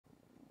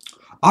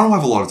I don't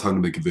have a lot of time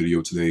to make a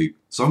video today,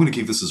 so I'm going to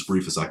keep this as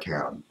brief as I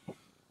can.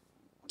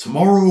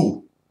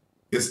 Tomorrow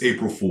is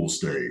April Fool's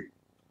Day,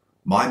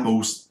 my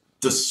most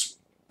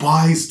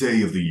despised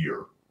day of the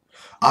year.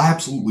 I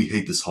absolutely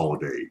hate this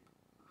holiday,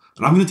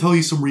 and I'm going to tell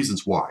you some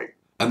reasons why.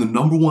 And the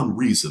number one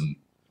reason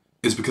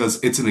is because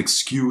it's an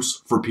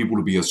excuse for people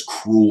to be as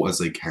cruel as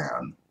they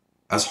can,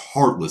 as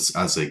heartless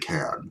as they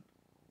can.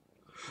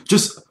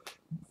 Just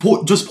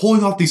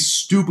pulling off these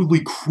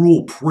stupidly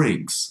cruel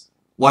pranks.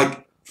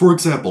 Like, for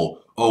example,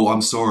 oh,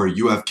 I'm sorry,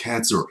 you have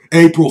cancer.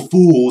 April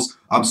Fools!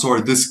 I'm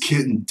sorry, this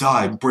kitten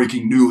died.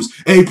 Breaking news.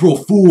 April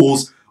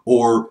Fools!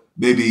 Or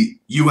maybe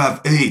you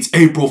have AIDS.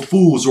 April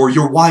Fools! Or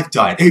your wife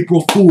died.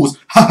 April Fools!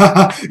 Ha ha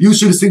ha! You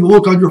should have seen the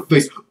look on your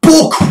face.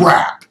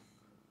 Bullcrap!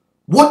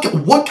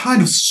 What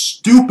kind of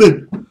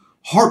stupid,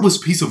 heartless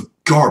piece of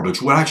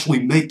garbage would actually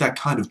make that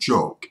kind of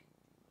joke?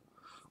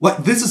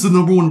 Like, this is the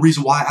number one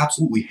reason why I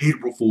absolutely hate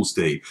April Fool's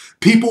Day.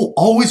 People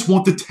always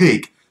want to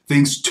take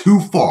things too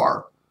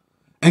far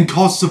and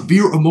cause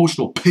severe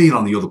emotional pain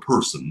on the other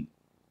person.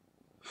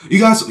 You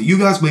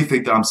guys may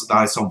think that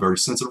I sound very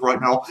sensitive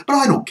right now, but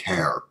I don't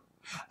care.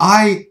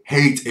 I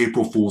hate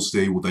April Fool's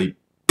Day with a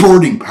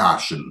burning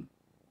passion.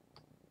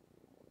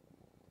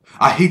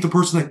 I hate the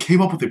person that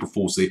came up with April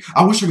Fool's Day.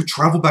 I wish I could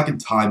travel back in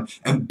time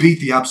and beat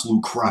the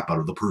absolute crap out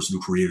of the person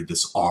who created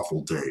this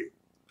awful day.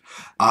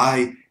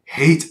 I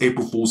hate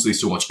April Fool's Day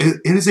so much. It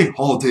is a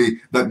holiday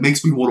that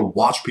makes me want to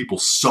watch people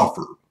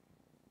suffer.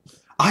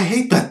 I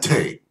hate that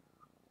day.